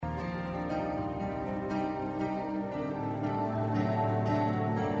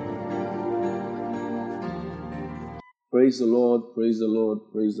Praise the Lord, praise the Lord,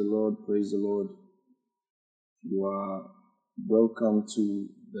 praise the Lord, praise the Lord. You are welcome to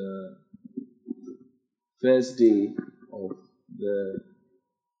the first day of the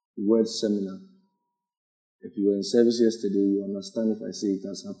Word Seminar. If you were in service yesterday, you understand if I say it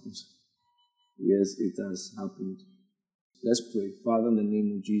has happened. Yes, it has happened. Let's pray. Father, in the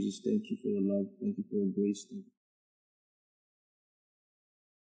name of Jesus, thank you for your love. Thank you for your grace.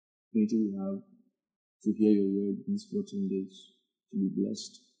 Thank you. We have to hear your word these 14 days, to be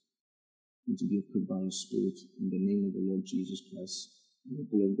blessed and to be equipped by your Spirit in the name of the Lord Jesus Christ. And the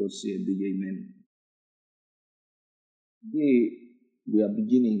people of God say a big amen. Today, we are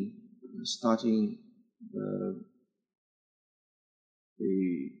starting the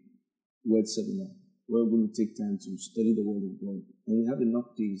Word Seminar, where we're going to take time to study the Word of God. And we have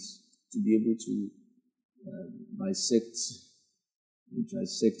enough days to be able to dissect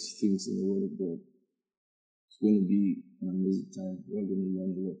things in the Word of God. It's going to be an amazing time. We're going to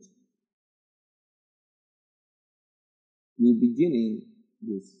learn a lot. We're beginning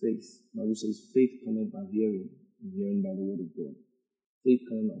with faith. The Bible says, faith cometh by hearing, and hearing by the Word of God. Faith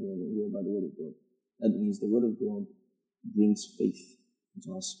cometh by hearing, and hearing by the Word of God. That means the Word of God brings faith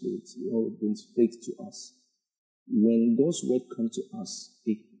into our spirits. It always brings faith to us. When God's Word comes to us,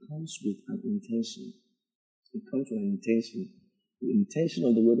 it comes with an intention. It comes with an intention. The intention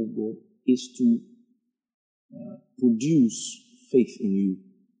of the Word of God is to produce faith in you.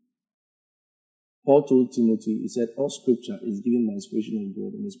 Paul told Timothy, he said, all scripture is given by inspiration of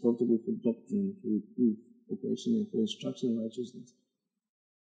God and is profitable for doctrine, for reproof, for correction, and for instruction in righteousness.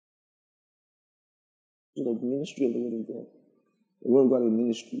 The ministry of the Word of God. The Word of God is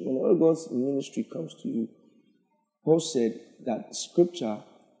ministry. When the Word of God's ministry comes to you, Paul said that scripture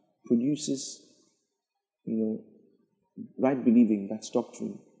produces, right believing, that's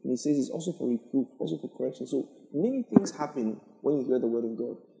doctrine. And he says it's also for reproof, also for correction. So many things happen when you hear the Word of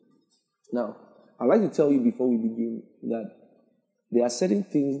God. Now, I'd like to tell you before we begin that there are certain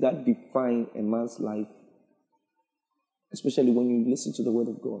things that define a man's life, especially when you listen to the Word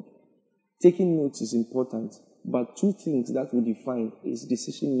of God. Taking notes is important, but two things that will define is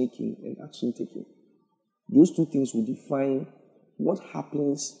decision making and action taking. Those two things will define what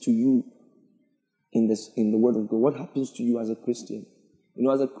happens to you in the Word of God. What happens to you as a Christian?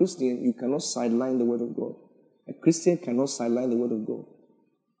 As a Christian, you cannot sideline the Word of God. A Christian cannot sideline the Word of God.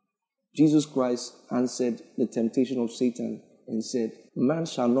 Jesus Christ answered the temptation of Satan and said, man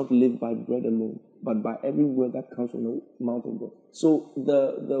shall not live by bread alone, but by every word that comes from the mouth of God. So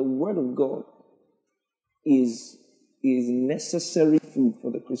the Word of God is necessary food for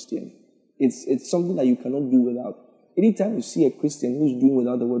the Christian. It's something that you cannot do without. Anytime you see a Christian who's doing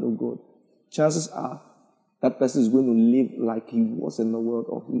without the Word of God, chances are that person is going to live like he was in the world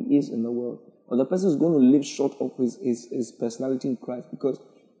or he is in the world. Or the person is going to live short of his personality in Christ, because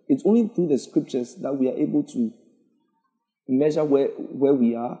it's only through the scriptures that we are able to measure where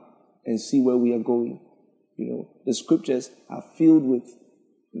we are and see where we are going. The scriptures are filled with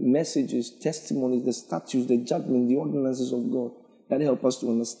messages, testimonies, the statutes, the judgment, the ordinances of God that help us to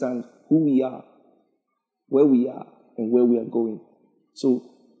understand who we are, where we are, and where we are going. So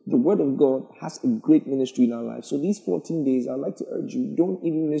the Word of God has a great ministry in our life. So these 14 days, I'd like to urge you, don't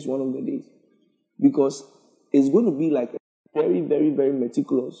even miss one of the days, because it's going to be like very, very, very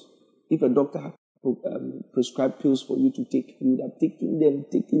meticulous. If a doctor had prescribed pills for you to take, you would have taken them,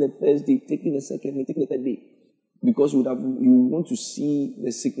 taking the first day, taking the second day, taking the third day, because you want to see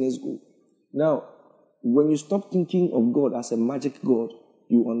the sickness go. Now, when you stop thinking of God as a magic God,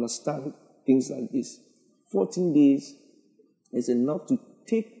 you understand things like this. 14 days is enough to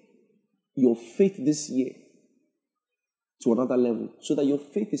take your faith this year to another level, so that your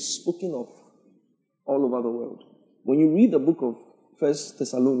faith is spoken of all over the world. When you read the book of 1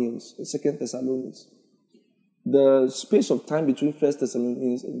 Thessalonians and 2 Thessalonians, the space of time between 1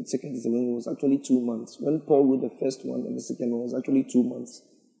 Thessalonians and 2 Thessalonians was actually 2 months. When Paul wrote the first one and the second one was actually 2 months.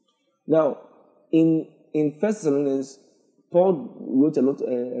 Now, in 1 Thessalonians, Paul wrote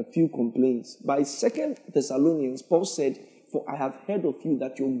a few complaints. By 2 Thessalonians, Paul said, for I have heard of you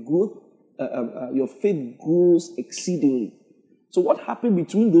that your faith grows exceedingly. So what happened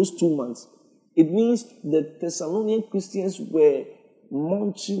between those 2 months? It means the Thessalonian Christians were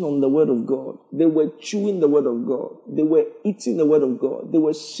munching on the Word of God. They were chewing the Word of God. They were eating the Word of God. They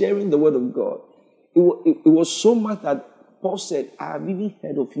were sharing the Word of God. It was so much that Paul said, I have even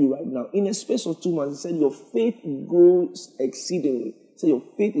heard of you right now. In a space of 2 months, he said, your faith grows exceedingly. He said, your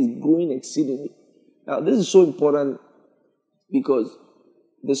faith is growing exceedingly. Now, this is so important, because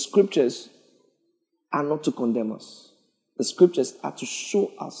the scriptures are not to condemn us. The scriptures are to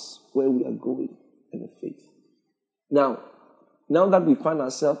show us where we are going in the faith. Now that we find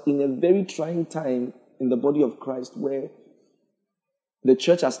ourselves in a very trying time in the body of Christ where the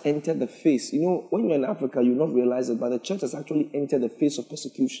church has entered the phase. When you're in Africa, you not realize it, but the church has actually entered the phase of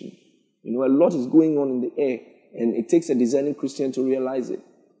persecution. A lot is going on in the air, and it takes a discerning Christian to realize it.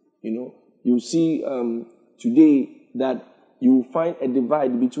 You see today that you will find a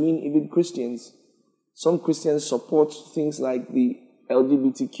divide between even Christians. Some Christians support things like the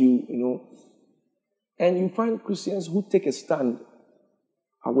LGBTQ, and you find Christians who take a stand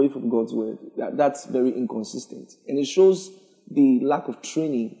away from God's word. That's very inconsistent. And it shows the lack of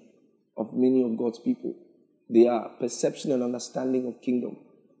training of many of God's people. Their perception and understanding of kingdom.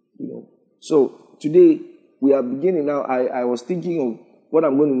 So today we are beginning now. I was thinking of what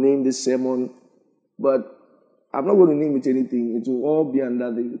I'm going to name this sermon, but I'm not going to name it anything. It will all be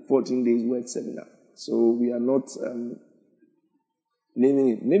under the 14 days word seminar. So we are not naming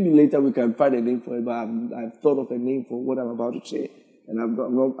it. Maybe later we can find a name for it, but I've thought of a name for what I'm about to say, and I've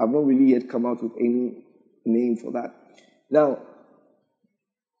not really yet come out with any name for that. Now,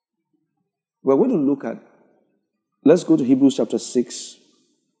 we're going to look at, let's go to Hebrews chapter 6.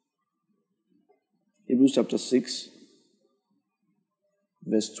 Hebrews chapter 6,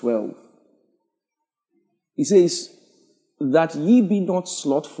 verse 12. He says, that ye be not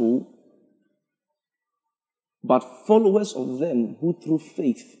slothful, but followers of them who through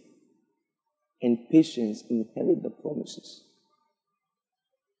faith and patience inherit the promises.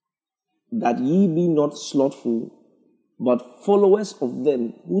 That ye be not slothful, but followers of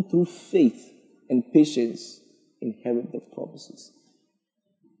them who through faith and patience inherit the promises.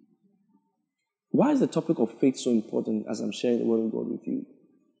 Why is the topic of faith so important as I'm sharing the word of God with you?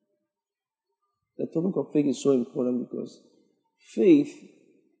 The topic of faith is so important because faith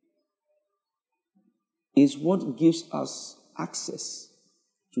is what gives us access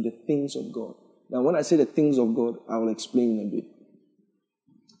to the things of God. Now, when I say the things of God, I will explain in a bit.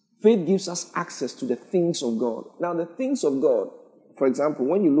 Faith gives us access to the things of God. Now, the things of God, for example,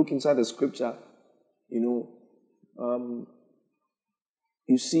 when you look inside the scripture, you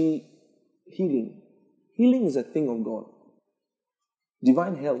see healing. Healing is a thing of God.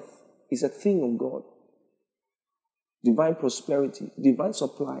 Divine health is a thing of God. Divine prosperity, divine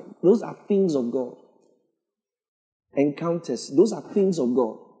supply, those are things of God. Encounters, those are things of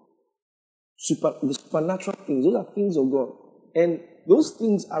God. The supernatural things, those are things of God. And those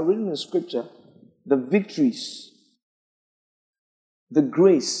things are written in scripture. The victories, the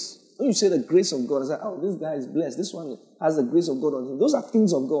grace. When you say the grace of God, it's like, oh, this guy is blessed. This one has the grace of God on him. Those are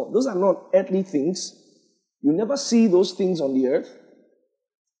things of God. Those are not earthly things. You never see those things on the earth.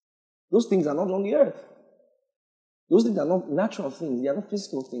 Those things are not on the earth. Those things are not natural things. They are not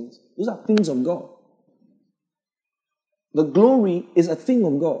physical things. Those are things of God. The glory is a thing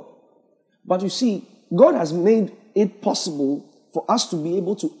of God. But you see, God has made it possible for us to be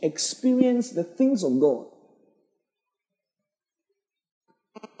able to experience the things of God.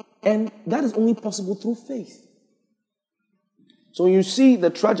 And that is only possible through faith. So you see the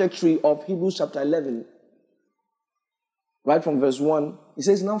trajectory of Hebrews chapter 11, right from verse 1. It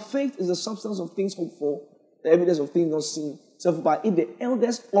says, now faith is the substance of things hoped for, the evidence of things not seen. So by it the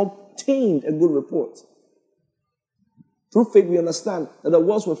elders obtained a good report. Through faith we understand that the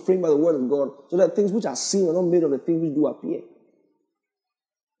worlds were framed by the word of God, so that things which are seen are not made of the things which do appear.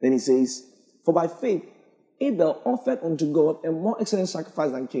 Then he says, for by faith Abel offered unto God a more excellent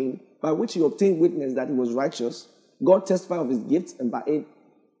sacrifice than Cain, by which he obtained witness that he was righteous. God testified of his gifts, and by it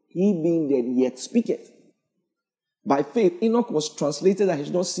he being dead yet speaketh. By faith Enoch was translated that he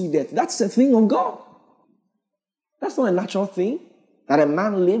should not see death. That's a thing of God. That's not a natural thing. That a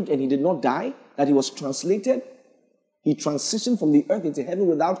man lived and he did not die, that he was translated. He transitioned from the earth into heaven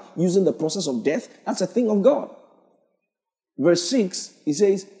without using the process of death. That's a thing of God. Verse 6, he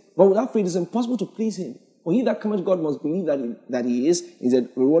says, but without faith it is impossible to please him. For he that cometh to God must believe that he is a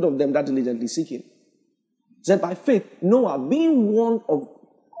reward of them that diligently seek him. He said, by faith, Noah, being warned of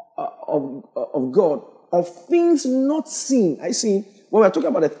God, of things not seen. I see, when we're talking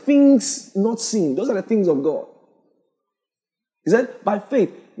about the things not seen, those are the things of God. He said, by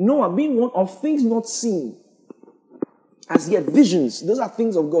faith, Noah, being warned of things not seen, as yet visions, those are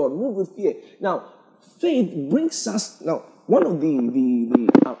things of God. Move with fear. Now, faith brings us. Now, one of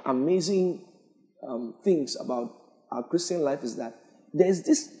the amazing things about our Christian life is that there's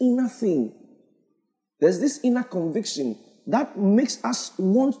this inner thing. There's this inner conviction that makes us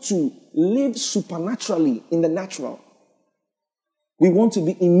want to live supernaturally in the natural. We want to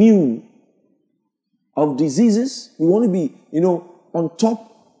be immune of diseases. We want to be, on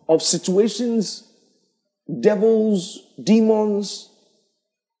top of situations, devils, demons,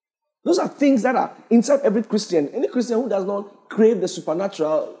 Those are things that are inside every Christian. Any Christian who does not crave the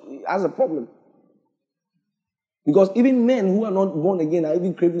supernatural has a problem. Because even men who are not born again are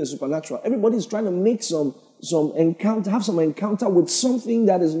even craving the supernatural. Everybody is trying to make some encounter, have some encounter with something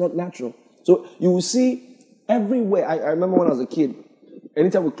that is not natural. So you will see everywhere. I remember when I was a kid,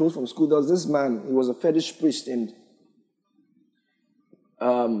 anytime we closed from school, there was this man. He was a fetish priest, and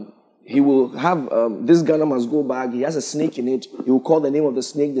he will have this Ghana must go bag. He has a snake in it. He will call the name of the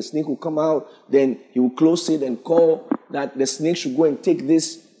snake. The snake will come out. Then he will close it and call that the snake should go and take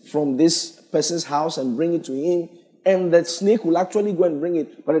this from this person's house and bring it to him. And the snake will actually go and bring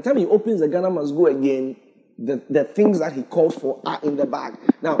it. By the time he opens the Ghana must go again, the things that he called for are in the bag.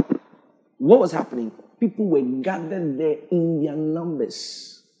 Now, what was happening? People were gathered there in their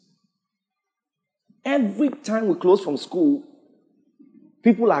numbers. Every time we close from school,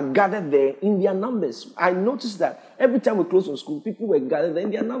 people are gathered there in their numbers. I noticed that every time we close from school, people were gathered there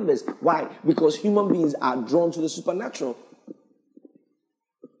in their numbers. Why? Because human beings are drawn to the supernatural.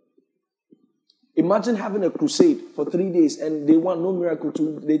 Imagine having a crusade for 3 days and they want no miracle.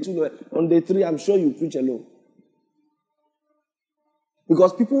 On day 3, I'm sure you preach alone.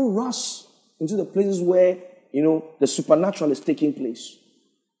 Because people rush into the places where, the supernatural is taking place.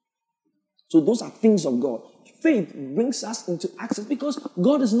 So those are things of God. Faith brings us into access because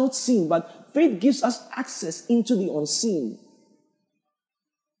God is not seen, but faith gives us access into the unseen.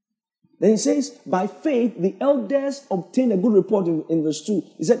 Then he says, by faith, the elders obtained a good report in verse 2.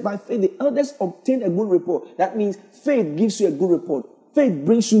 He said, by faith, the elders obtained a good report. That means faith gives you a good report. Faith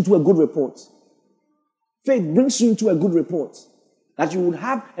brings you into a good report. Faith brings you into a good report. That you would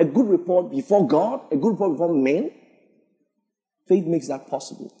have a good report before God, a good report before men. Faith makes that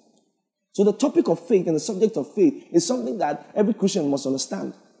possible. So the topic of faith and the subject of faith is something that every Christian must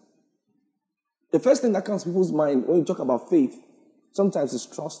understand. The first thing that comes to people's mind when you talk about faith, sometimes it's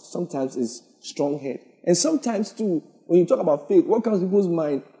trust, sometimes it's strong head. And sometimes too, when you talk about faith, what comes to people's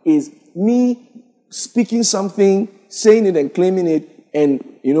mind is me speaking something, saying it and claiming it, and,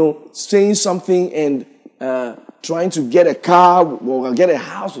 saying something and trying to get a car or get a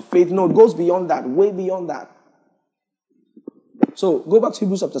house with faith. No, it goes beyond that, way beyond that. So, go back to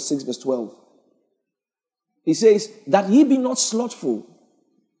Hebrews chapter 6, verse 12. He says, that ye be not slothful.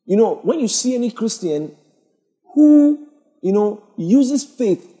 When you see any Christian who, uses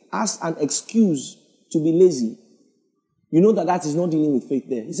faith as an excuse to be lazy, you know that is not dealing with faith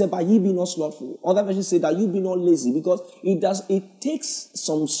there. He said, but ye be not slothful. Other versions say that you be not lazy, because it takes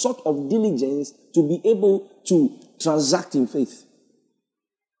some sort of diligence to be able to transact in faith.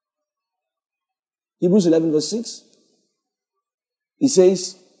 Hebrews 11, verse 6. He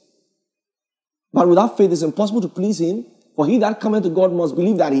says, but without faith it is impossible to please him, for he that cometh to God must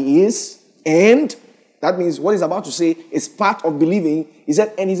believe that he is, and that means what he's about to say is part of believing. He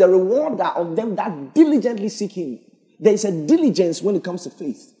said, and he's a rewarder of them that diligently seek him. There is a diligence when it comes to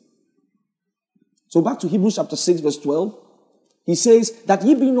faith. So back to Hebrews chapter 6, verse 12. He says that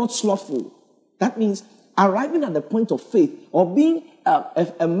ye be not slothful. That means arriving at the point of faith, or being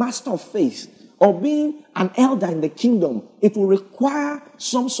a master of faith, or being an elder in the kingdom, it will require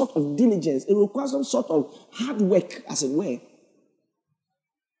some sort of diligence. It will require some sort of hard work, as it were.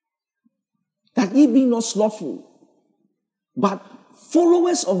 That ye be not slothful, but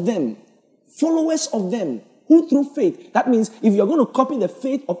followers of them who through faith. That means if you're going to copy the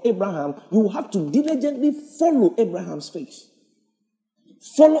faith of Abraham, you will have to diligently follow Abraham's faith.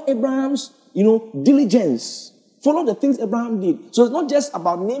 Follow Abraham's, diligence. Follow the things Abraham did. So it's not just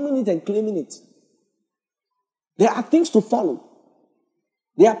about naming it and claiming it. There are things to follow.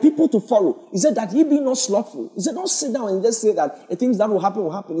 There are people to follow. He said that ye be not slothful. He said don't sit down and just say that the things that will happen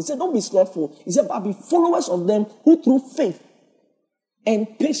will happen. He said don't be slothful. He said but be followers of them who through faith and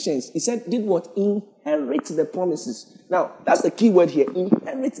patience, he said, did what? Inherit the promises. Now, that's the key word here.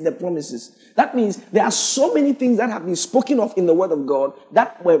 Inherit the promises. That means there are so many things that have been spoken of in the word of God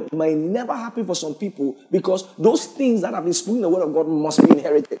that may never happen for some people, because those things that have been spoken in the word of God must be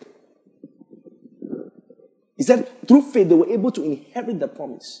inherited. He said, through faith, they were able to inherit the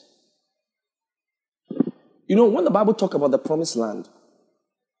promise. When the Bible talks about the promised land,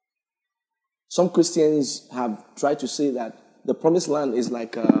 some Christians have tried to say that the promised land is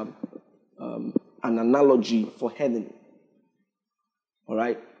like an analogy for heaven. All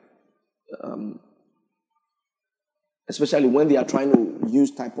right? Especially when they are trying to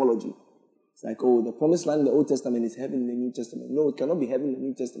use typology. It's like, the promised land in the Old Testament is heaven in the New Testament. No, it cannot be heaven in the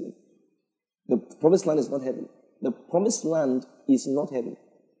New Testament. The promised land is not heaven. The promised land is not heaven.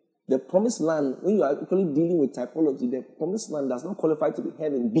 The promised land, when you are actually dealing with typology, the promised land does not qualify to be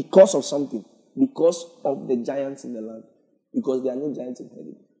heaven because of something. Because of the giants in the land. Because there are no giants in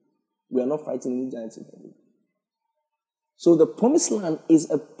heaven. We are not fighting any giants in heaven. So the promised land is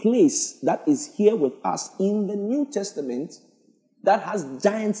a place that is here with us in the New Testament that has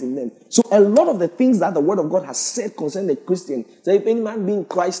giants in them. So a lot of the things that the Word of God has said concerning the Christian, that if any man be in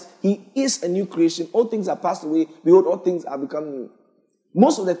Christ, he is a new creation. All things are passed away. Behold, all things are become new.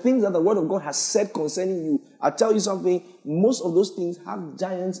 Most of the things that the Word of God has said concerning you, I'll tell you something, most of those things have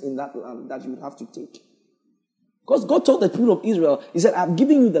giants in that land that you have to take. Because God told the people of Israel, He said, I've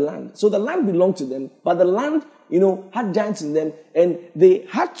given you the land. So the land belonged to them, but the land, had giants in them, and they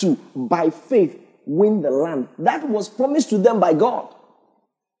had to, by faith, win the land. That was promised to them by God.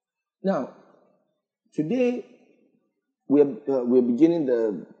 Now, today, we're beginning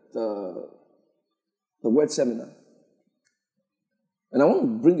the word seminar. And I want to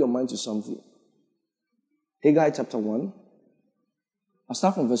bring your mind to something. Haggai chapter 1. I'll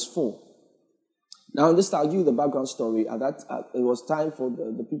start from verse 4. Now, in this, I'll give you the background story. It was time for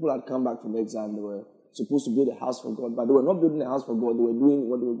the people that had come back from exile. They were supposed to build a house for God, but they were not building a house for God. They were doing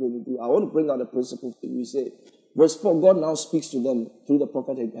what they were going to do. I want to bring out a principle for you. He said, verse 4, God now speaks to them through the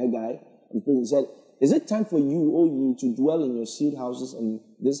prophet Haggai. And he said, is it time for you, O ye, to dwell in your seed houses and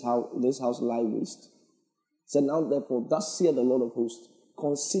this house lie waste? He said, now therefore, thus saith the Lord of hosts,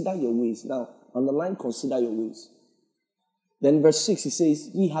 consider your ways. Now, underline, consider your ways. Then verse 6, he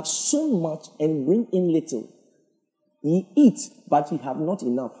says, ye have sown much and bring in little. Ye eat, but ye have not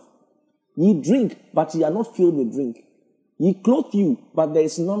enough. Ye drink, but ye are not filled with drink. Ye clothe you, but there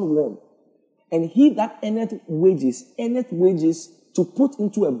is none warm. And he that earneth wages to put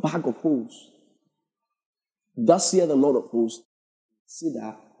into a bag of holes. Thus saith the Lord of hosts,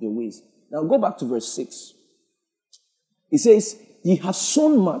 consider your ways. Now go back to verse 6. It says, ye have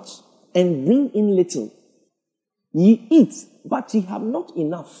sown much and bring in little. Ye eat, but ye have not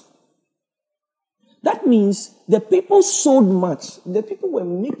enough. That means the people sowed much. The people were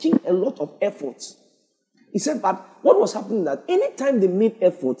making a lot of efforts. He said, but what was happening that anytime they made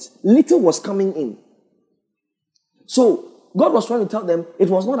efforts, little was coming in. So God was trying to tell them it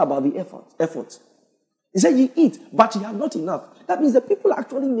was not about the effort. He said, ye eat, but ye have not enough. That means the people are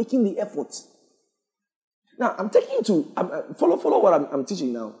actually making the efforts. Now, I'm taking you to, follow what I'm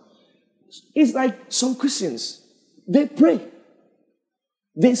teaching now. It's like some Christians, they pray,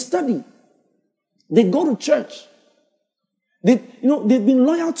 they study, they go to church, they've been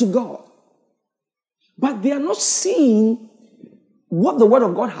loyal to God, but they are not seeing what the Word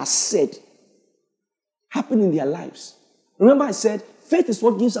of God has said happen in their lives. Remember I said, faith is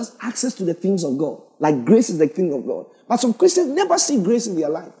what gives us access to the things of God, like grace is the thing of God. But some Christians never see grace in their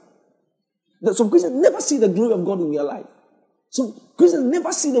life. Some Christians never see the glory of God in their life. Some Christians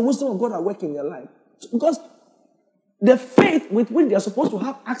never see the wisdom of God at work in their life. Because the faith with which they are supposed to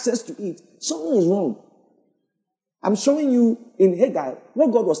have access to it, something is wrong. I'm showing you in Haggai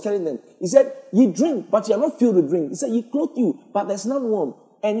what God was telling them. He said, ye drink, but ye are not filled with drink. He said, ye clothe you, but there's none warm.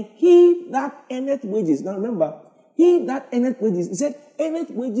 And he that earneth wages, now remember, he that earneth wages, he said,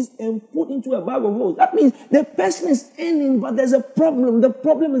 earneth wages and put into a bag of holes. That means the person is earning, but there's a problem. The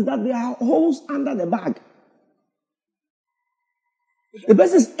problem is that there are holes under the bag. The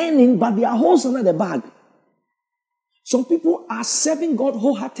person is earning, but there are holes under the bag. Some people are serving God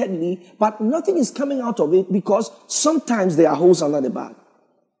wholeheartedly, but nothing is coming out of it because sometimes there are holes under the bag.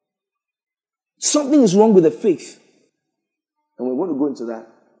 Something is wrong with the faith. And we want to go into that.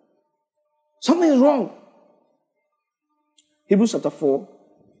 Something is wrong. Hebrews chapter 4.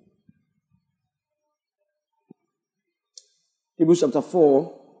 Hebrews chapter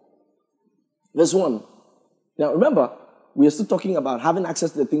 4, verse 1. Now remember, we are still talking about having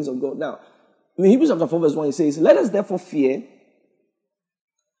access to the things of God. Now, in Hebrews chapter 4, verse 1, it says, let us therefore fear,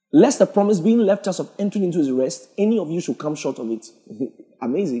 lest the promise being left us of entering into his rest, any of you should come short of it.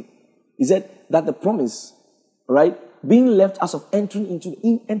 Amazing. He said that the promise, right, being left us of entering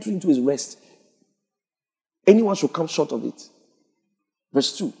into his rest, anyone should come short of it.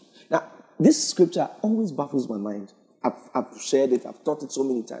 Verse 2. Now, this scripture always baffles my mind. I've shared it, I've taught it so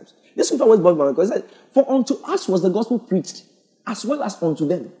many times. This scripture always baffles my mind because it said, for unto us was the gospel preached, as well as unto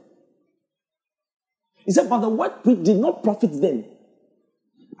them. He said, but the word preached did not profit them.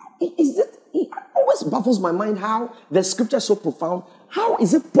 It always baffles my mind how the scripture is so profound. How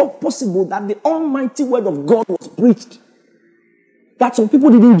is it possible that the almighty word of God was preached, that some people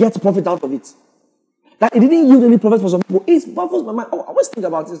didn't get profit out of it? That it didn't yield any profit for some people? It baffles my mind. I always think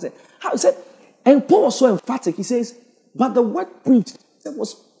about it. How he said, and Paul was so emphatic. He says, but the word preached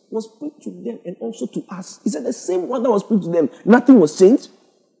was preached to them and also to us. He said the same word that was preached to them. Nothing was changed.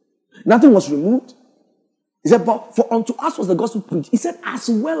 Nothing was removed. He said, but for unto us was the gospel preached. He said, as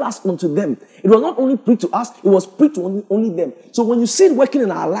well as unto them. It was not only preached to us, it was preached to only them. So when you see it working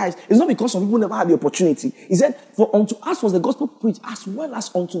in our lives, it's not because some people never had the opportunity. He said, for unto us was the gospel preached as well as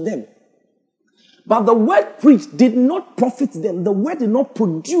unto them. But the word preached did not profit them. The word did not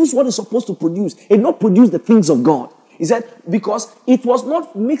produce what it's supposed to produce. It did not produce the things of God. He said, because it was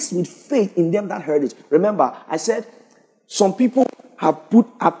not mixed with faith in them that heard it. Remember, I said, some people have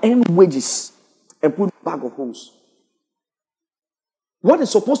earned wages and put a bag of holes. What is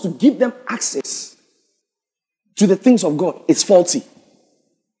supposed to give them access to the things of God is faulty.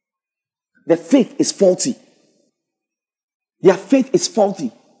 The faith is faulty. Their faith is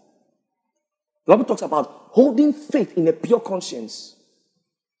faulty. The Bible talks about holding faith in a pure conscience.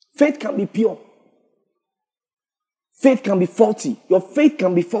 Faith can be pure. Faith can be faulty. Your faith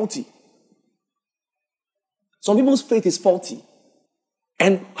can be faulty. Some people's faith is faulty.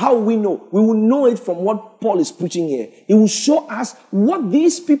 And how we know? We will know it from what Paul is preaching here. He will show us what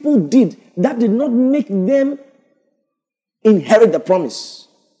these people did that did not make them inherit the promise.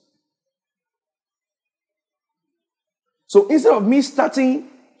 So instead of me starting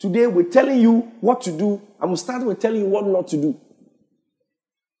today with telling you what to do, I'm starting with telling you what not to do.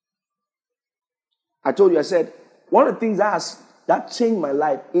 I told you, I said, one of the things that changed my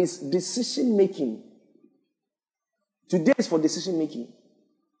life is decision making. Today is for decision making.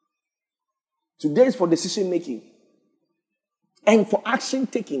 Today is for decision making. And for action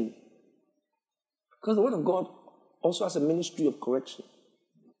taking. Because the word of God also has a ministry of correction.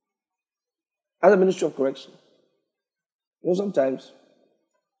 Has a ministry of correction. You know, sometimes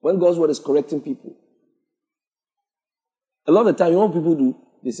when God's word is correcting people, a lot of the time, you know what people do?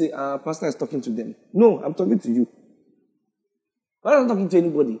 They say, pastor is talking to them. No, I'm talking to you. I'm not talking to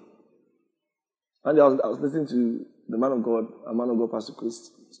anybody. And I was listening to the man of God, Pastor Chris,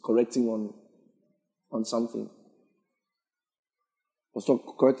 correcting on something. I was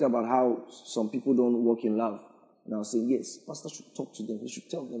correcting about how some people don't walk in love. And I was saying, yes, pastor should talk to them. He should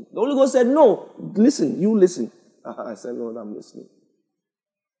tell them. The Holy Ghost said, no, listen, you listen. I said, Lord, I'm listening.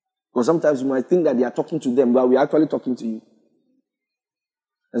 Because sometimes you might think that they are talking to them, but we're actually talking to you.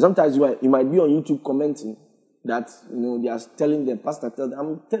 And sometimes you might be on YouTube commenting that, they are telling them, pastor, tell them.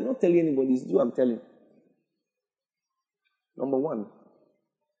 I'm not telling anybody, it's you I'm telling. Number one,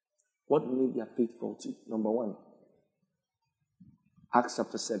 what made their faith faulty? Number one, Acts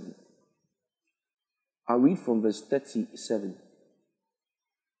chapter 7. I'll read from verse 37.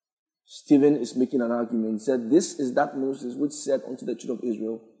 Stephen is making an argument. He said, this is that Moses which said unto the children of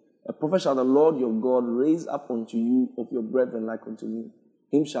Israel, a prophet shall the Lord your God raise up unto you of your brethren like unto me.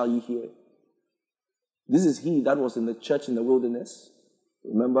 Him shall ye hear. This is he that was in the church in the wilderness.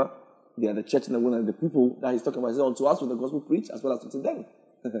 Remember, they are the church in the wilderness. The people that he's talking about, he said, unto us was the gospel preached as well as unto them.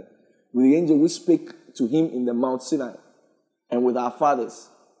 With the angel which spake to him in the Mount Sinai, and with our fathers,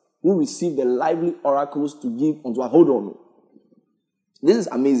 who received the lively oracles to give unto us. Hold on. This is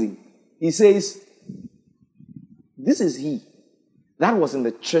amazing. He says, this is he that was in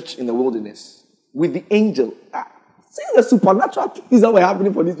the church in the wilderness with the angel. See the supernatural things that were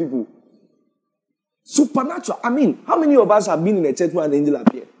happening for these people. Supernatural. I mean, how many of us have been in a church where an angel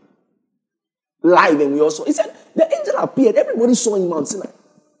appeared? Live, and we also. He said, the angel appeared. Everybody saw him on Mount Sinai.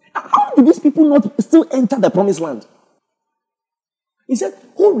 How do these people not still enter the promised land? He said,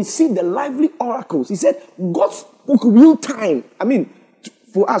 who received the lively oracles? He said, God spoke real time. I mean,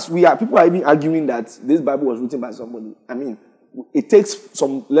 for us, people are even arguing that this Bible was written by somebody. I mean, it takes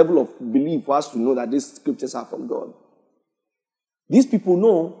some level of belief for us to know that these scriptures are from God. These people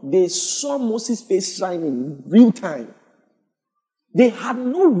know they saw Moses' face shine in real time. They had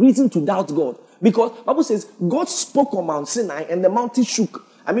no reason to doubt God. Because the Bible says, God spoke on Mount Sinai and the mountain shook.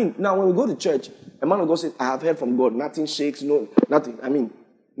 I mean, now when we go to church, a man of God says, I have heard from God. Nothing shakes, nothing. I mean,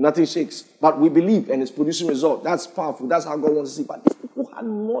 nothing shakes. But we believe and it's producing result. That's powerful. That's how God wants to see. But these people had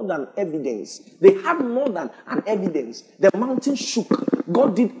more than evidence. They had more than an evidence. The mountain shook.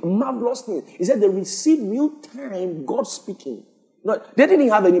 God did marvelous things. He said they received real time God speaking. No, they didn't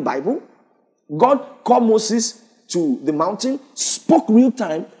have any Bible. God called Moses to the mountain, spoke real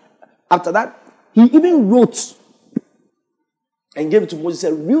time. After that, he even wrote and gave it to Moses. He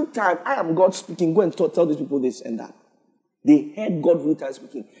said, real time, I am God speaking. Go and tell these people this and that. They heard God real time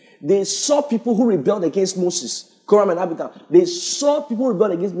speaking. They saw people who rebelled against Moses. Korah and Abital. They saw people who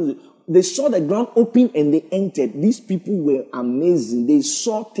rebelled against Moses. They saw the ground open and they entered. These people were amazing. They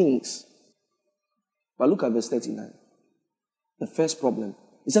saw things. But look at verse 39. The first problem.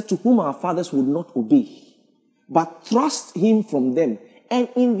 He said, to whom our fathers would not obey, but thrust him from them, and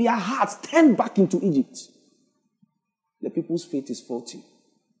in their hearts turned back into Egypt. The people's faith is faulty.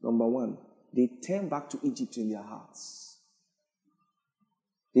 Number one, they turn back to Egypt in their hearts.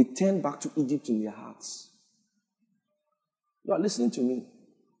 They turn back to Egypt in their hearts. You are listening to me.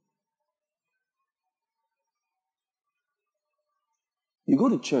 You go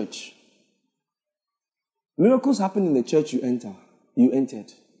to church. Miracles happen in the church you enter. You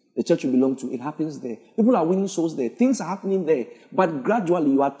entered. The church you belong to. It happens there. People are winning souls there. Things are happening there. But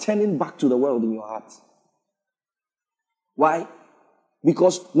gradually you are turning back to the world in your heart. Why?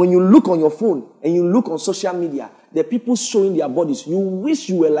 Because when you look on your phone and you look on social media, the people showing their bodies, you wish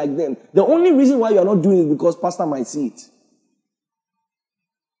you were like them. The only reason why you are not doing it is because pastor might see it.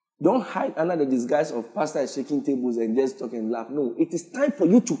 Don't hide under the disguise of pastor is shaking tables and just talk and laugh. No, it is time for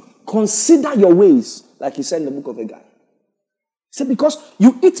you to consider your ways, like he said in the book of Haggai. He said, because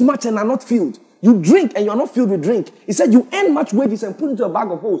you eat much and are not filled. You drink and you are not filled with drink. He said, you earn much wages and put into a bag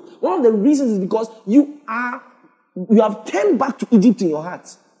of holes. One of the reasons is because you have turned back to Egypt in your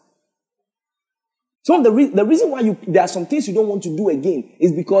heart. So the reason why there are some things you don't want to do again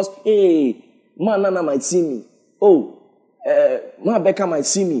is because, hey, Ma Nana might see me. Oh, Ma Becca might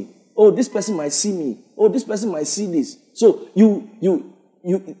see me. Oh, this person might see me. Oh, this person might see this. So you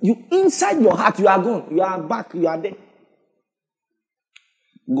inside your heart, you are gone. You are back. You are there.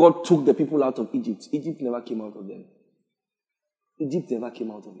 God took the people out of Egypt. Egypt never came out of them. Egypt never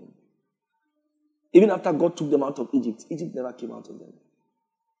came out of them. Even after God took them out of Egypt, Egypt never came out of them.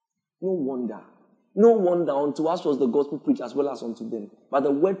 No wonder. No wonder unto us was the gospel preached as well as unto them. But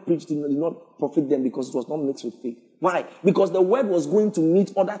the word preached did not profit them because it was not mixed with faith. Why? Because the word was going to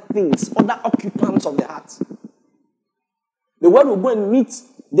meet other things, other occupants of the heart. The word will go and meet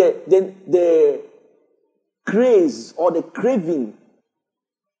the craze or the craving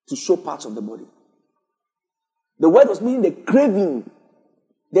to show parts of the body. The word was meaning the craving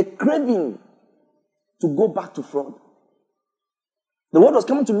to go back to fraud. The word was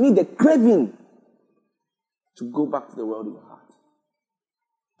coming to meet the craving to go back to the world in your heart.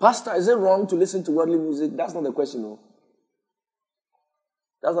 Pastor, is it wrong to listen to worldly music? That's not the question, no.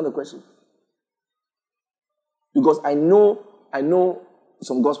 That's not the question. Because I know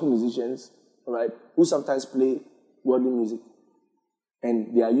some gospel musicians, all right, who sometimes play worldly music.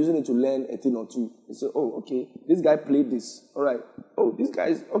 And they are using it to learn a thing or two. They say, oh, okay, this guy played this. All right. Oh, this guy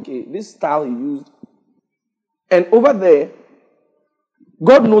is, okay, this style he used. And over there,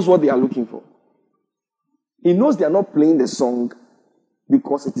 God knows what they are looking for. He knows they are not playing the song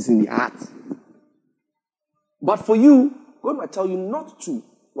because it is in the heart. But for you, God might tell you not to.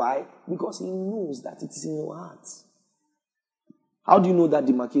 Why? Because he knows that it is in your heart. How do you know that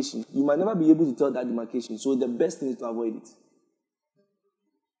demarcation? You might never be able to tell that demarcation. So the best thing is to avoid it.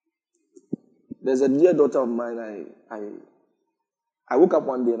 There's a dear daughter of mine. I woke up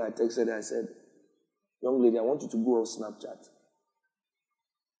one day and I texted her. I said, young lady, I want you to go off Snapchat.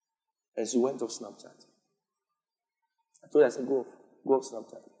 And she went off Snapchat. I told her, I said, go off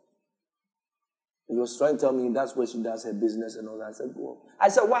Snapchat. He was trying to tell me that's where she does her business and all that. I said, go off. I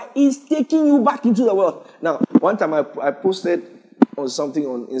said, why? He's taking you back into the world. Now, one time I posted on something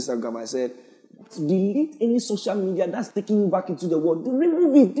on Instagram. I said, delete any social media that's taking you back into the world.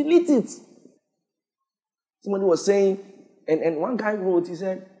 Remove it. Delete it. Somebody was saying, and one guy wrote, he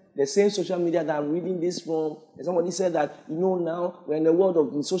said, the same social media that I'm reading this from, and somebody said that, now we're in the world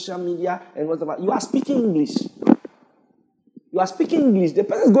of social media and whatever. You are speaking English. You are speaking English. The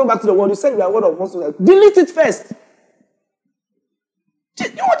person is going back to the world. You said you are a word of wisdom. Delete it first.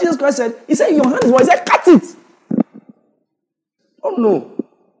 You know what Jesus Christ said? He said, your hand is what? He said, cut it. Oh no.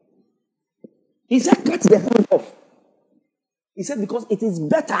 He said, cut the hand off. He said, because it is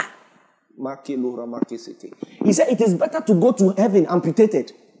better. He said, it is better to go to heaven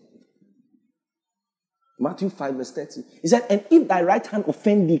amputated. Matthew 5 verse 30. He said, and if thy right hand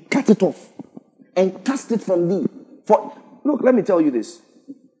offend thee, cut it off and cast it from thee. For look, let me tell you this.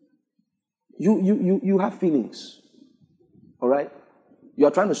 You have feelings. All right? You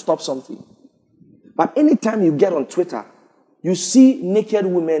are trying to stop something. But anytime you get on Twitter, you see naked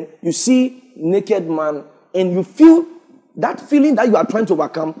women, you see naked man, and you feel that feeling that you are trying to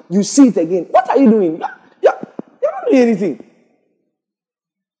overcome, you see it again. What are you doing? You're not doing anything.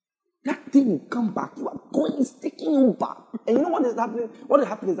 That thing will come back. You are going, it's taking you back. And you know what is happening? What is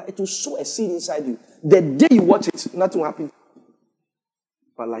happening is that it will sow a seed inside you. The day you watch it, nothing will happen.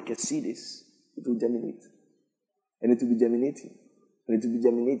 But like a seed is, it will germinate. And it will be germinating. And it will be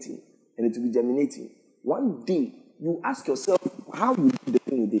germinating. And it will be germinating. One day, you ask yourself how you did the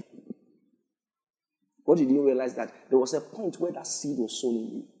thing you did. What did you realize? That there was a point where that seed was sown in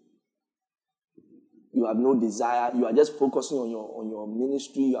you. You have no desire. You are just focusing on your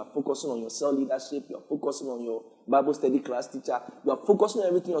ministry. You are focusing on your cell leadership. You are focusing on Bible study class teacher. You are focusing on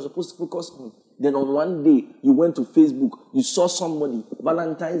everything you're supposed to focus on. Then on one day, you went to Facebook. You saw somebody,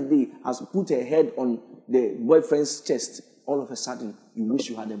 Valentine's Day, has put a head on the boyfriend's chest. All of a sudden, you wish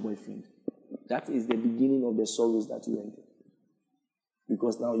you had a boyfriend. That is the beginning of the sorrows that you enter.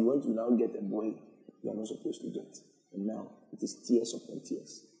 Because now you want to now get a boy you are not supposed to get. And now it is tears upon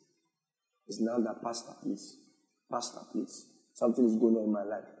tears. It's now that, Pastor, please. Something is going on in my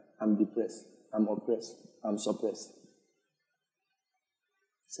life. I'm depressed. I'm oppressed. I'm suppressed.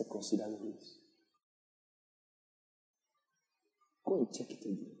 So consider your ways. Go and check it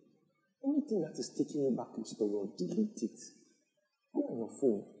again. Anything that is taking you back into the world, delete it. Go on your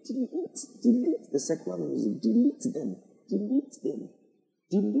phone. Delete the secular music. Delete them.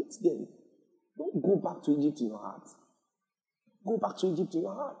 Don't go back to Egypt in your heart. Go back to Egypt in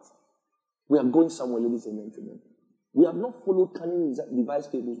your heart. We are going somewhere, ladies and gentlemen. We have not followed cunning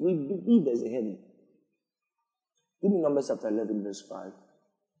devised fables. We believe there's a heaven. Give me Numbers chapter 11, verse 5.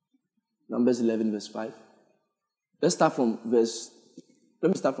 Numbers 11, verse 5. Let me start from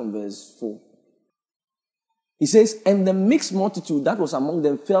verse 4. He says, and the mixed multitude that was among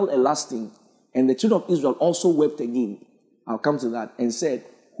them fell a lasting, and the children of Israel also wept again. I'll come to that. And said,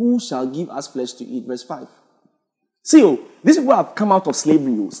 who shall give us flesh to eat? Verse 5. See, these people have come out of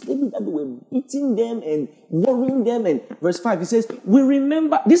slavery. Slavery that they were beating them and worrying them. And verse 5, he says, we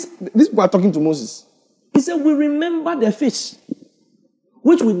remember, this people are talking to Moses. He said, we remember the fish,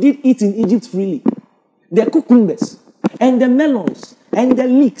 which we did eat in Egypt freely. The cucumbers, and the melons, and the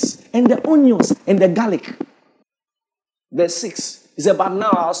leeks, and the onions, and the garlic. Verse 6, he said, but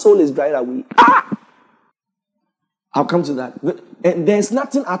now our soul is dried away. I'll come to that. And there's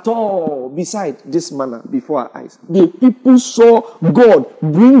nothing at all beside this manna before our eyes. The people saw God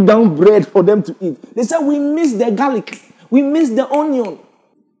bring down bread for them to eat. They said, we miss the garlic. We miss the onion.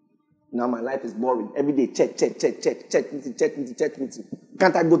 Now my life is boring. Every day, church meeting.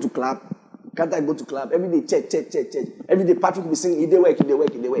 Can't I go to club? Every day, church. Every day, Patrick will be singing, they work.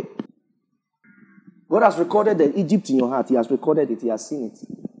 God has recorded the Egypt in your heart. He has recorded it. He has seen it.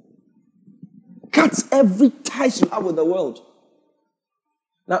 Cut every ties you have with the world.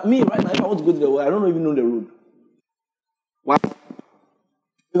 Now, me, right now, if I want to go to the world, I don't even know the road. Why?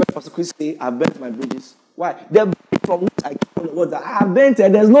 Pastor Chris say, I burnt my bridges. Why? The bridge from which I came on the water, I have burnt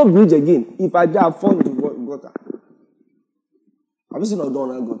it. There's no bridge again. If I just fall into water. Have you seen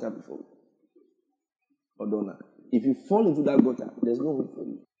Odona gutter before? Odona. If you fall into that gutter, there's no hope for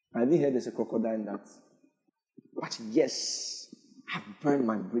you. I didn't hear there's a crocodile in that. But yes, I've burned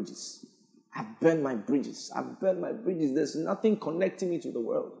my bridges. There's nothing connecting me to the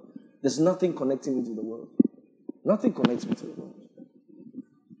world. Nothing connects me to the world.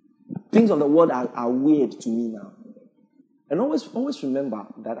 Things of the world are weird to me now. And always remember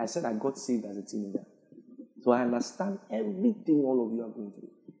that I said I got saved as a teenager. So I understand everything all of you are going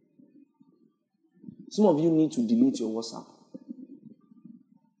through. Some of you need to delete your WhatsApp.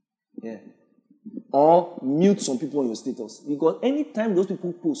 Yeah. Or mute some people on your status. Because anytime those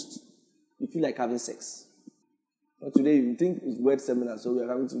people post, you feel like having sex. But today, you think it's word seminar, so we are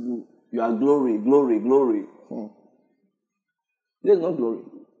having to do, you are glory. There's no glory.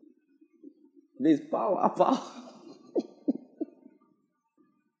 There's power.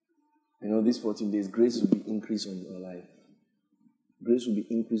 These 14 days, grace will be increased on your life. Grace will be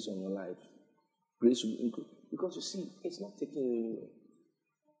increased. Because you see, it's not taking you anywhere.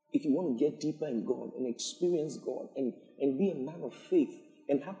 If you want to get deeper in God and experience God and be a man of faith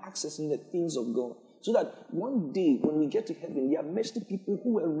and have access in the things of God, so that one day when we get to heaven, there are many people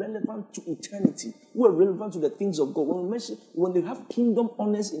who are relevant to eternity, who are relevant to the things of God. When they have kingdom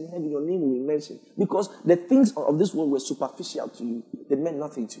honors in heaven, your name will be mentioned. Because the things of this world were superficial to you. They meant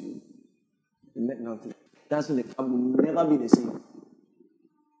nothing to you. They meant nothing. That's when the camp will never be the same.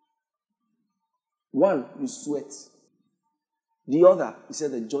 One, you sweat. The other, he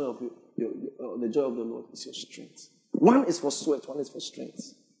said, the joy of the joy of the Lord is your strength. One is for sweat, one is for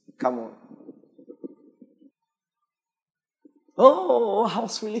strength. Come on. Oh, I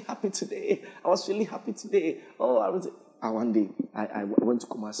was really happy today. One day, I went to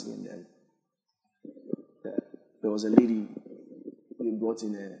Kumasi, and then there was a lady they brought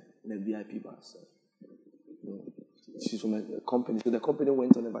in a VIP bus. She's from a company. So the company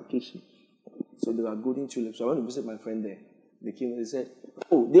went on a vacation. So they were golden tulips. So I went to visit my friend there. They came and they said,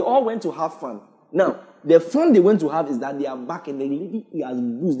 they all went to have fun. Now, the fun they went to have is that they are back and the lady has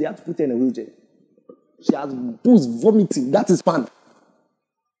booze. They have to put her in a wheelchair. She has booze, vomiting. That is fun.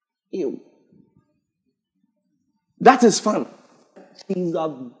 Ew. That is fun. She's a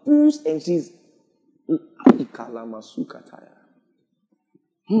booze and she's...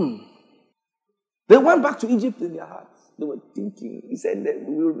 They went back to Egypt in their hearts. They were thinking. He said that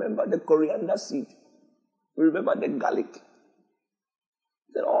we remember the coriander seed. We remember the garlic.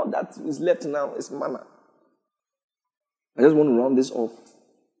 He said all that is left now is manna. I just want to round this off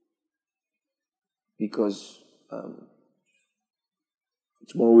because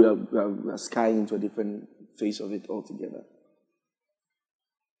tomorrow we are skying into a different phase of it altogether.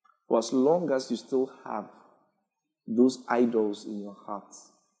 For as long as you still have those idols in your heart,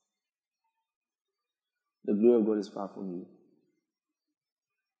 the glory of God is far from you.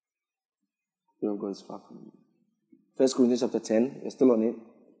 The glory of God is far from you. 1 Corinthians chapter 10, we're still on it.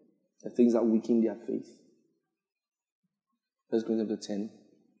 The things that weaken their faith. 1 Corinthians chapter 10,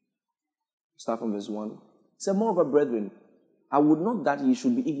 start from verse 1. It said, moreover, brethren, I would not that ye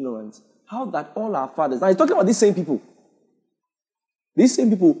should be ignorant, how that all our fathers... Now he's talking about these same people. These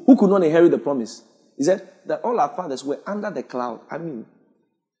same people who could not inherit the promise. He said that all our fathers were under the cloud. I mean,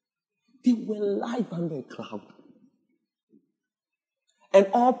 they were live under a cloud. And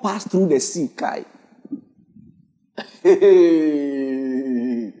all passed through the sea. Kai.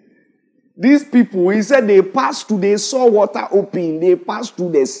 These people, he said they passed through, they saw water open, they passed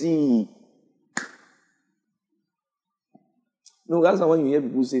through the sea. No, that's not when you hear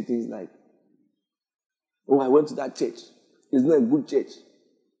people say things like, oh, I went to that church. It's not a good church.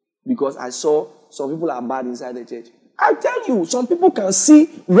 Because I saw some people are bad inside the church. I tell you, some people can see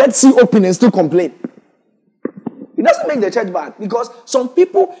Red Sea open and still complain. It doesn't make the church bad. Because some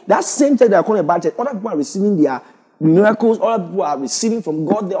people, that same church they are calling a bad church, other people are receiving their miracles, other people are receiving from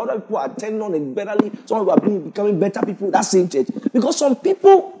God, the other people are attending on it betterly, some people are becoming better people, that same church. Because some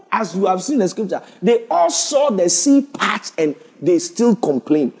people, as you have seen in the scripture, they all saw the sea part and they still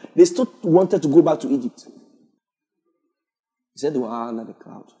complain. They still wanted to go back to Egypt. He said they were under the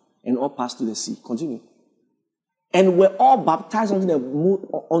cloud and all passed to the sea. Continue. And were all baptized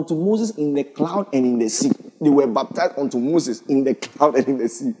unto Moses in the cloud and in the sea. They were baptized unto Moses in the cloud and in the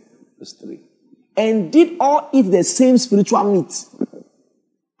sea. Verse 3. And did all eat the same spiritual meat.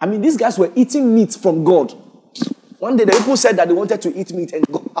 I mean, these guys were eating meat from God. One day the people said that they wanted to eat meat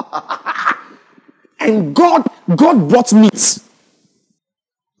and God brought meat.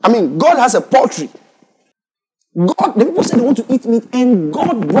 I mean, God has a poultry. The people said they want to eat meat and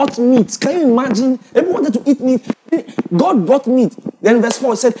God brought meat. Can you imagine? People wanted to eat meat. God brought meat. Then verse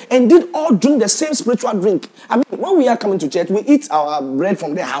 4 said, and did all drink the same spiritual drink. I mean, when we are coming to church, we eat our bread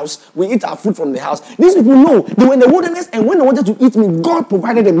from the house. We eat our food from the house. These people know they were in the wilderness and when they wanted to eat meat, God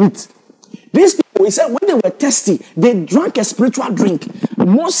provided the meat. These people, he said, when they were thirsty, they drank a spiritual drink.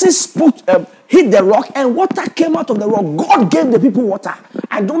 Moses hit the rock and water came out of the rock. God gave the people water.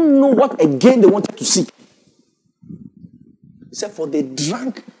 I don't know what again they wanted to see. He said, for they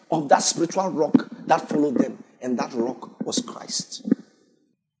drank of that spiritual rock that followed them, and that rock was Christ.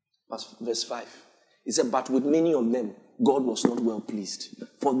 Verse 5. He said, but with many of them, God was not well pleased,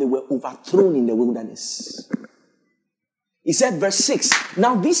 for they were overthrown in the wilderness. He said, verse 6,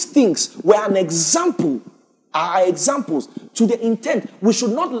 now these things were an example, are examples to the intent. We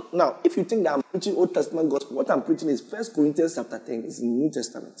should not, now, if you think that I'm preaching Old Testament gospel, what I'm preaching is 1 Corinthians chapter 10, it's in the New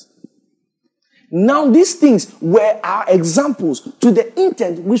Testament. Now these things were our examples to the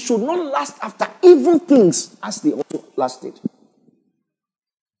intent we should not lust after evil things as they also lasted.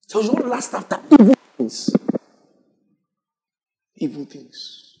 So we should not lust after evil things. Evil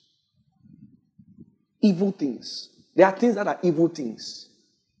things. Evil things. There are things that are evil things.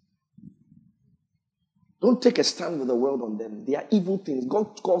 Don't take a stand with the world on them. They are evil things.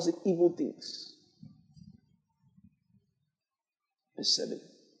 God calls it evil things. Verse 7.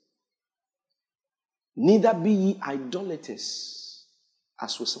 Neither be ye idolaters,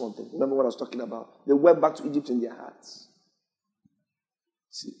 as with some of them. Remember what I was talking about? They went back to Egypt in their hearts.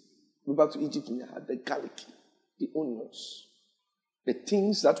 See, went back to Egypt in their heart. The garlic, the onions, the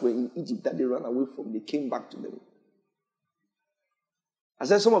things that were in Egypt that they ran away from, they came back to them. I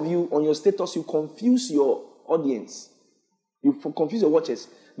said, some of you on your status, you confuse your audience. You confuse your watchers.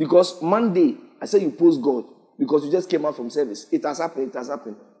 Because Monday, I said you post God because you just came out from service. It has happened, it has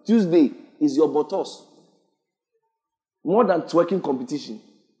happened. Tuesday is your botos. More than twerking competition.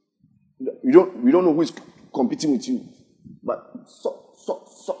 We don't know who is competing with you. But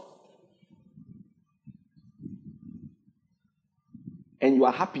so. And you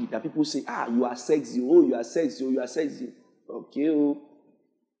are happy that people say, you are sexy. Oh, you are sexy. Oh, you are sexy. Okay, oh.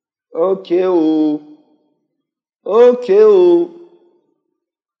 Okay, oh. Okay, oh.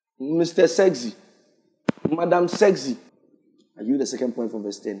 Mr. Sexy. Madam Sexy. Are you the second point from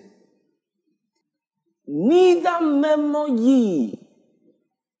verse 10? Neither murmur ye,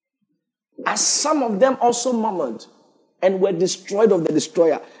 as some of them also murmured, and were destroyed of the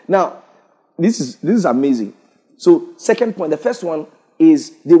destroyer. Now, this is amazing. So, second point, the first one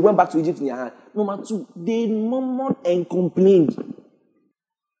is they went back to Egypt in their hand. Number two, they murmured and complained.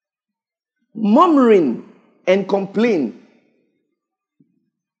 Murmuring and complain,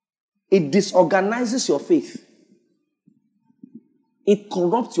 it disorganizes your faith. It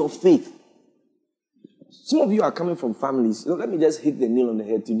corrupts your faith. Some of you are coming from families. Let me just hit the nail on the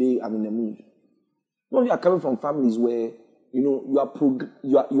head today. I'm in the mood. Some of you are coming from families where you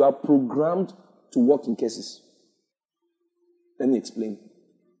are programmed to work in cases. Let me explain.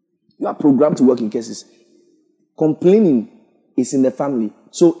 You are programmed to work in cases. Complaining is in the family.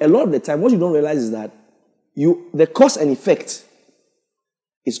 So a lot of the time, what you don't realize is that the cause and effect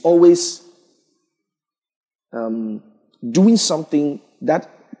is always doing something that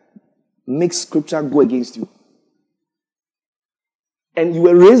makes scripture go against you. And you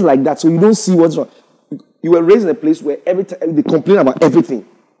were raised like that, so you don't see what's wrong. You were raised in a place where every time they complain about everything.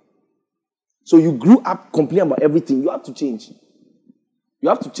 So you grew up complaining about everything. You have to change. You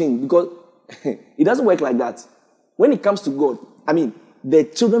have to change because it doesn't work like that. When it comes to God, the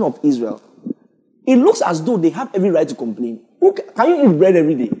children of Israel, it looks as though they have every right to complain. Can you eat bread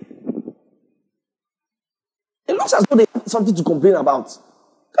every day? It looks as though they have something to complain about.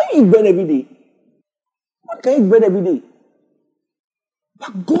 Can you eat bread every day? What can you eat bread every day?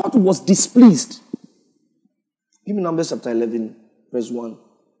 But God was displeased. Give me Numbers chapter 11, verse 1.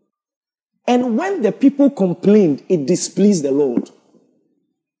 And when the people complained, it displeased the Lord.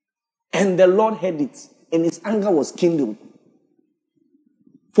 And the Lord heard it, and his anger was kindled.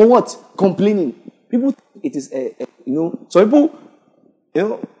 For what? Complaining. People think it is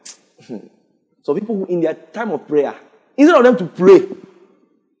some people who in their time of prayer, instead of them to pray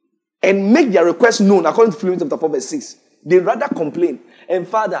and make their request known according to Philippians chapter 4 verse 6, they rather complain. And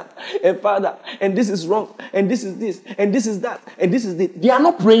Father, and this is wrong, and this is this, and this is that, and this is this. They are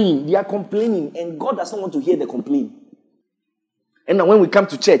not praying, they are complaining, and God doesn't want to hear the complaint. And now when we come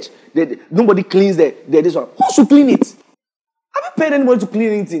to church, nobody cleans this one. Who should clean it? Have you paid anybody to clean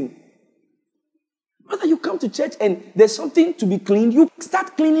anything? Whether you come to church and there's something to be cleaned, you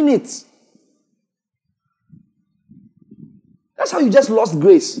start cleaning it. That's how you just lost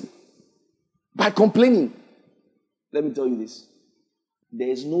grace. By complaining. Let me tell you this. There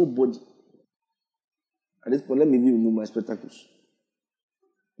is nobody. At this point, let me remove my spectacles.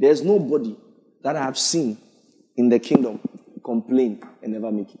 There is nobody that I have seen in the kingdom complain and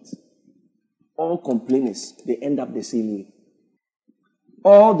never make it. All complainers, they end up the same way.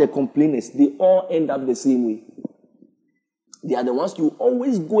 All the complainers, they all end up the same way. They are the ones you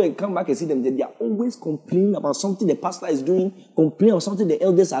always go and come back and see them. They are always complaining about something the pastor is doing, complaining about something the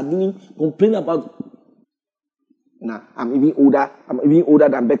elders are doing, complaining about. Nah, I'm even older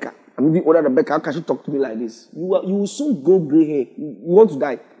than Becca. How can she talk to me like this? You will soon go gray hair. You want to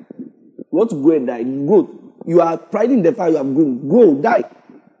die. You want to go and die. You go. You are priding in the fact you have grown. Grow, die.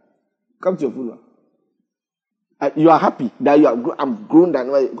 Come to your funeral. You are happy that you have grown. I'm grown than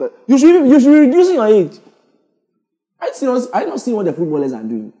you should be reducing your age. I don't see what the footballers are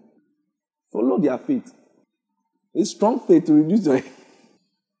doing. Follow their faith. It's strong faith to reduce your age.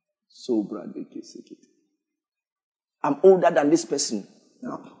 So, brother, I'm older than this person.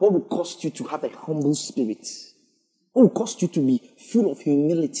 Now, what will cost you to have a humble spirit? What will cost you to be full of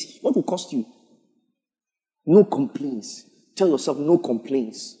humility? What will cost you? No complaints. Tell yourself, no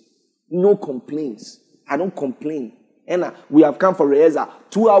complaints. No complaints. I don't complain. And we have come for rehearsal.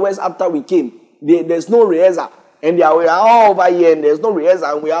 2 hours after we came, there's no rehearsal. And we are all over here, and there's no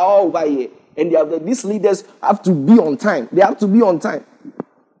rehearsal, and we are all over here. And these leaders have to be on time. They have to be on time.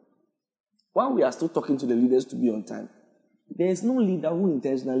 While we are still talking to the leaders to be on time, there is no leader who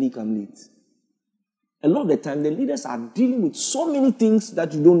intentionally come late. A lot of the time, the leaders are dealing with so many things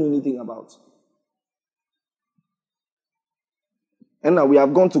that you don't know anything about. And now we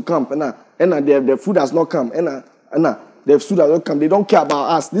have gone to camp, and the food has not come, and the food has not come. They don't care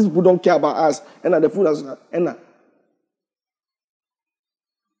about us. These people don't care about us, and the food has not come.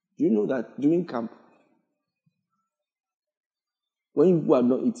 Do you know that during camp, when people are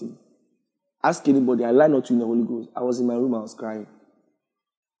not eating, ask anybody, I lied not to in the Holy Ghost. I was in my room, I was crying.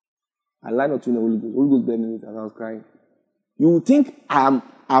 I lied not to in the Holy Ghost. Holy Ghost burned me, and I was crying. You would think I've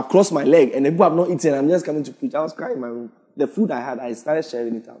crossed my leg, and the people have not eaten, I'm just coming to preach. I was crying in my room. The food I had, I started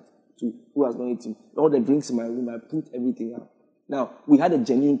sharing it out to who has not eaten. All the drinks in my room, I put everything out. Now, we had a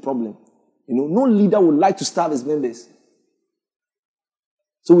genuine problem. No leader would like to starve his members.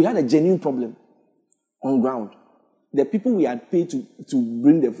 So we had a genuine problem on ground. The people we had paid to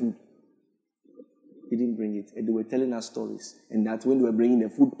bring the food, they didn't bring it. And they were telling us stories. And that when they were bringing the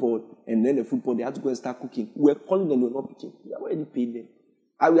food pot, and then the food pot, they had to go and start cooking. We were calling them, they were not picking. We already paid them.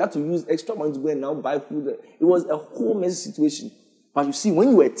 We had to use extra money to go and now buy food. It was a whole messy situation. But you see,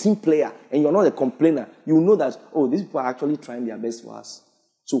 when you're a team player and you're not a complainer, you know that, oh, these people are actually trying their best for us.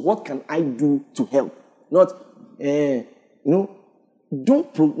 So what can I do to help? Not,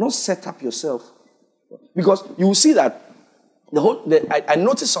 don't set up yourself. Because you will see that I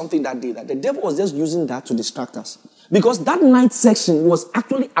noticed something that day, that the devil was just using that to distract us. Because that night section was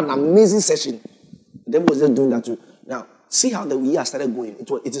actually an amazing session. The devil was just doing that too. Now, see how the year started going.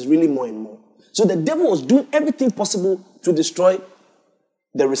 It is really more and more. So the devil was doing everything possible to destroy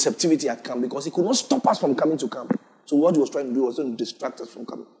the receptivity at camp, because he could not stop us from coming to camp. So what he was trying to do was to distract us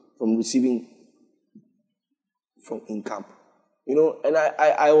from receiving from in camp. And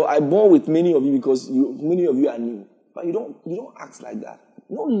I bore with many of you because many of you are new. But you don't act like that.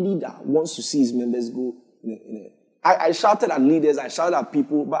 No leader wants to see his members go. I shouted at leaders, I shouted at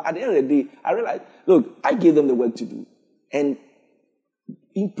people, but at the end of the day, I realized, look, I gave them the work to do. And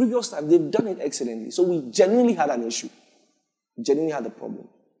in previous times, they've done it excellently. So we genuinely had an issue. Genuinely had a problem.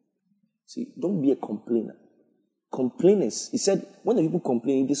 See, don't be a complainer. Complainers, he said, when the people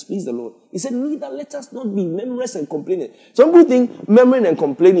complain, it displeases the Lord. He said, neither let us not be murmurers and complaining. Some people think murmuring and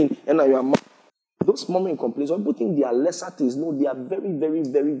complaining, and now you are those murmuring and complaining, some people think they are lesser things. No, they are very, very,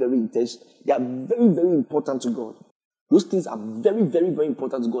 very, very intense. They are very, very important to God. Those things are very, very, very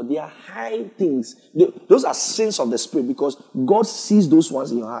important to God. They are high things. Those are sins of the spirit, because God sees those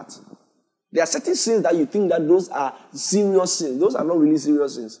ones in your heart. There are certain sins that you think that those are serious sins. Those are not really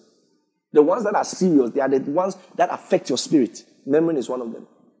serious sins. The ones that are serious, they are the ones that affect your spirit. Murmuring is one of them.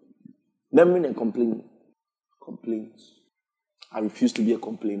 Murmuring and complaining. Complaints. I refuse to be a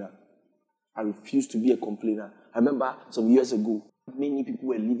complainer. I refuse to be a complainer. I remember some years ago, many people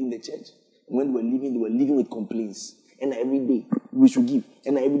were leaving the church. And when they were leaving with complaints. And every day we should give.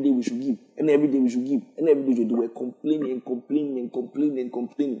 And every day we should give. And every day we should give. And every day they were complaining and complaining and complaining and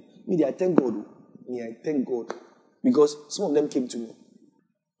complaining. Me, I thank God. I thank God. Because some of them came to me.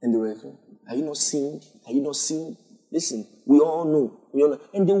 And they were like, are you not seeing? Are you not seeing? Listen, we all know.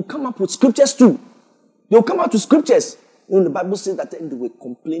 And they will come up with scriptures too. They will come out with scriptures. The Bible says that they were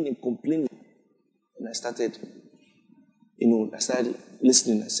complaining. And I started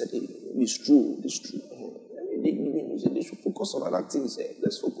listening. I said, hey, it's true. They should focus on other things.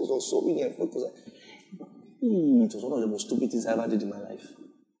 Let's focus on sowing and focus on... It was one of the most stupid things I ever did in my life.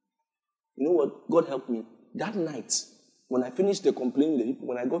 You know what? God helped me. That night, when I finished the complaining with the people,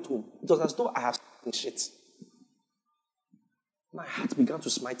 when I got home, it was as though I have shit. My heart began to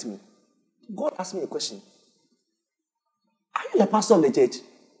smite me. God asked me a question. Are you the pastor of the church?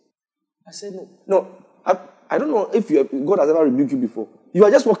 I said, no. No, I don't know if God has ever rebuked you before. You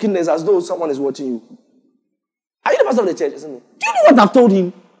are just walking there as though someone is watching you. Are you the pastor of the church? I said, no. Do you know what I've told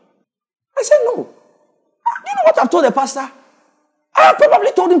him? I said, no. Do you know what I've told the pastor? I have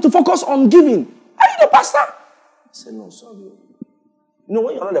probably told him to focus on giving. Are you the pastor? I said, no, sorry.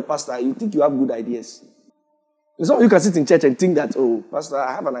 When you're not the pastor, you think you have good ideas. Some of you can sit in church and think that, oh, pastor,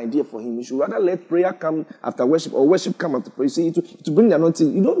 I have an idea for him. You should rather let prayer come after worship, or worship come after prayer. You see, to bring the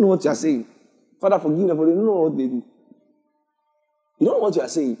anointing. You don't know what you are saying. Father, forgive them, for they don't know what they do. You don't know what you are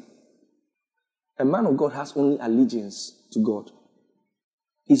saying. A man of God has only allegiance to God.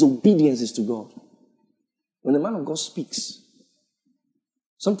 His obedience is to God. When a man of God speaks,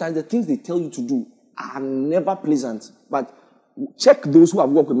 sometimes the things they tell you to do are never pleasant. But check those who have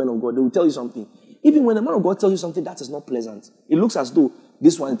worked with men of God. They will tell you something. Even when a man of God tells you something that is not pleasant, it looks as though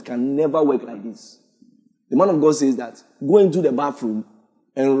this one can never work like this. The man of God says that, go into the bathroom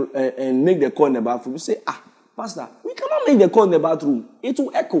and make the call in the bathroom. You say, pastor, we cannot make the call in the bathroom. It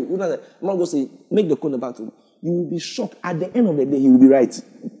will echo. The man of God says, make the call in the bathroom. You will be shocked. At the end of the day, he will be right.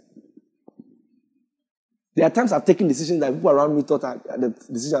 There are times I've taken decisions that people around me thought the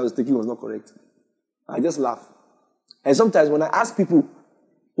decision I was taking was not correct. I just laugh. And sometimes when I ask people,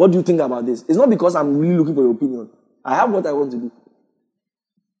 what do you think about this? It's not because I'm really looking for your opinion. I have what I want to do.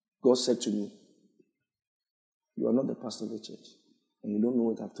 God said to me, you are not the pastor of the church. And you don't know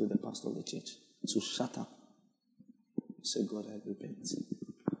what I've told the pastor of the church. So shut up. I said, God, I repent.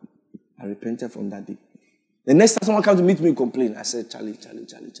 I repented from that day. The next time someone comes to meet me and complain, I said, Charlie.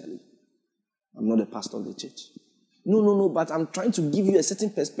 I'm not the pastor of the church. No, but I'm trying to give you a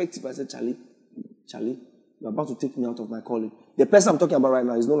certain perspective. I said, Charlie, you're about to take me out of my calling. The person I'm talking about right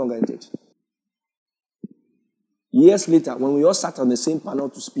now is no longer in church. Years later, when we all sat on the same panel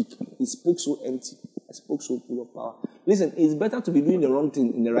to speak, he spoke so empty. I spoke so full of power. Listen, it's better to be doing the wrong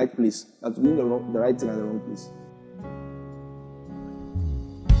thing in the right place than to be doing the right thing at the wrong place.